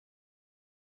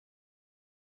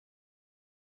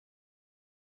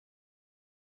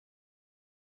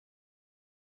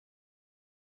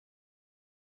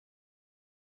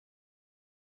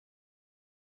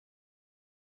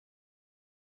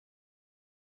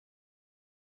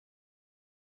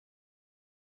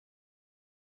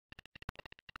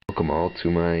Welcome all to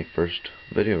my first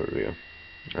video review.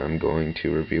 I'm going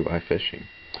to review iFishing.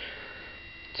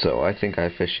 So I think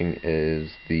iFishing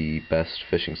is the best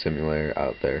fishing simulator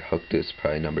out there. Hooked is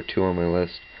probably number 2 on my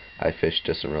list. iFish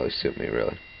doesn't really suit me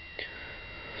really.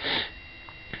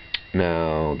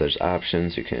 Now there's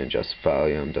options, you can adjust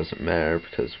volume, doesn't matter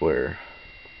because we're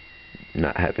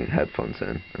not having headphones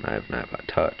in and I have an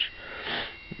iPod Touch.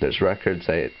 There's records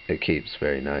that it keeps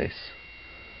very nice.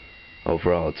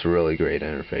 Overall, it's a really great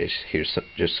interface. Here's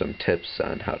just some tips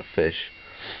on how to fish,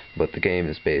 but the game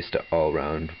is based all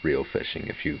around reel fishing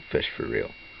if you fish for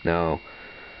reel. Now,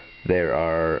 there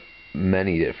are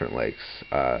many different lakes.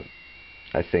 I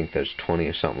think there's 20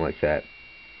 or something like that.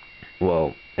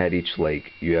 Well, at each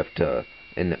lake, you have to,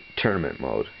 in tournament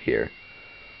mode here,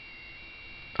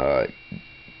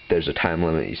 there's a time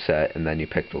limit you set, and then you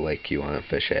pick the lake you want to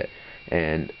fish at.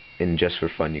 And in Just for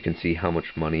Fun, you can see how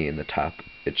much money in the top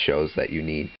it shows that you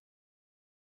need.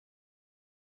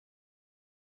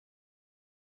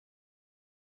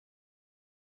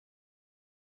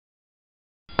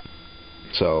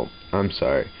 So, I'm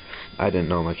sorry, I didn't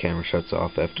know my camera shuts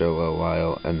off after a little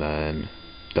while and then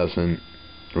doesn't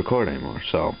record anymore.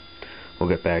 So, we'll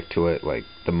get back to it, like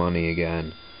the money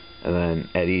again. And then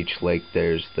at each lake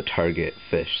there's the target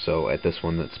fish. So at this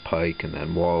one that's pike, and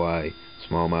then walleye,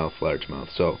 smallmouth, largemouth.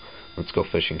 So let's go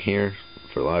fishing here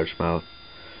for largemouth.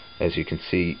 As you can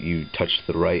see, you touch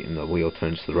to the right and the wheel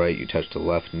turns to the right, you touch to the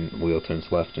left and the wheel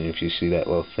turns left, and if you see that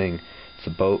little thing, it's a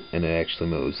boat and it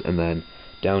actually moves. And then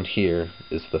down here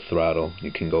is the throttle,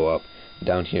 you can go up.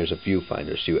 Down here is a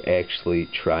viewfinder, so you actually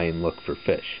try and look for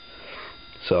fish.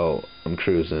 So I'm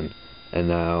cruising, and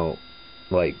now,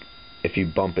 like, if you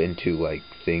bump into like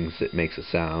things that makes a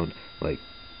sound, like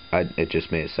it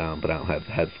just made a sound, but I don't have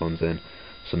the headphones in.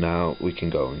 So now we can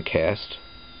go and cast.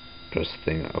 Press the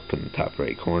thing up in the top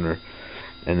right corner,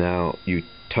 and now you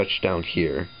touch down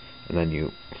here, and then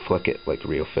you flick it like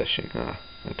real fishing.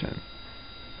 That time.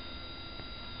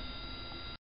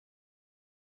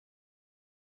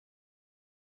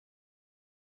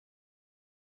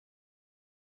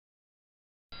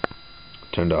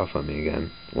 Turned off on me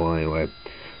again. Well, anyway,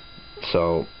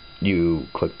 so you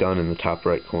click done in the top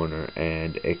right corner,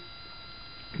 and it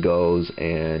goes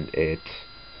and it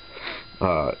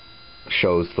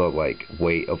shows the like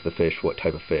weight of the fish, what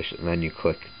type of fish, and then you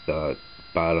click the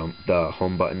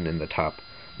home button and the top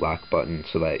lock button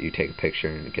so that you take a picture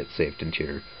and it gets saved into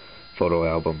your photo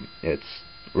album. It's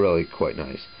really quite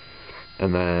nice.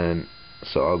 And then,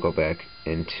 so I'll go back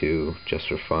into Just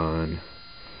for Fun,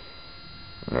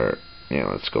 or yeah,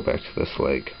 let's go back to this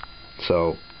lake.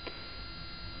 So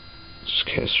just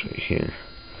cast right here.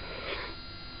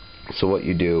 So what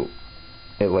you do,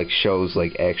 it like shows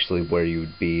like actually where you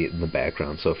would be in the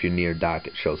background. So if you're near dock,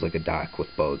 it shows like a dock with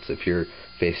boats. If you're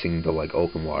facing the like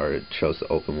open water, it shows the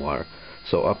open water.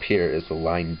 So up here is the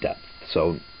line depth.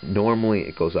 So normally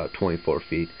it goes out 24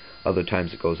 feet. Other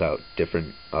times it goes out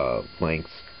different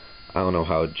lengths. I don't know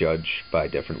how to judge by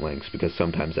different lengths because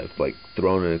sometimes I've like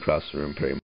thrown it across the room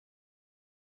pretty much.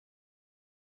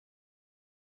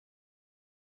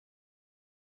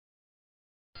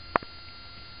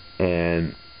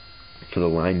 And for the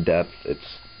line depth,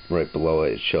 it's right below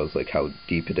it. It shows like how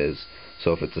deep it is.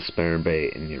 So if it's a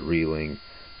spinnerbait and you're reeling,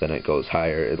 then it goes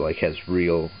higher. It like has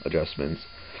reel adjustments.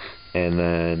 And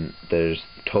then there's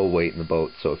tow weight in the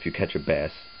boat. So if you catch a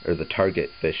bass or the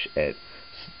target fish at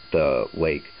the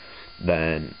lake,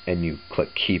 then and you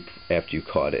click keep after you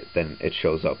caught it, then it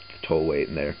shows up the tow weight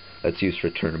in there. That's used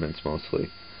for tournaments mostly.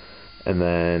 And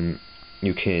then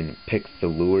you can pick the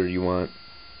lure you want.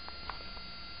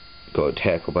 Go to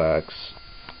tackle box,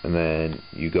 and then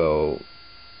you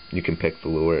can pick the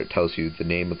lure. It tells you the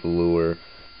name of the lure,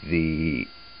 the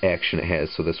action it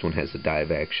has. So this one has a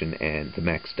dive action and the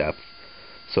max depth.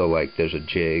 So like there's a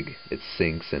jig, it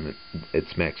sinks, and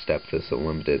its max depth is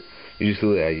unlimited.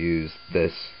 Usually I use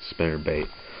this spinnerbait,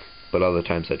 but other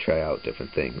times I try out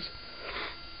different things.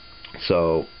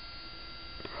 So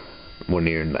we're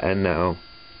nearing the end now.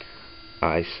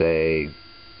 I say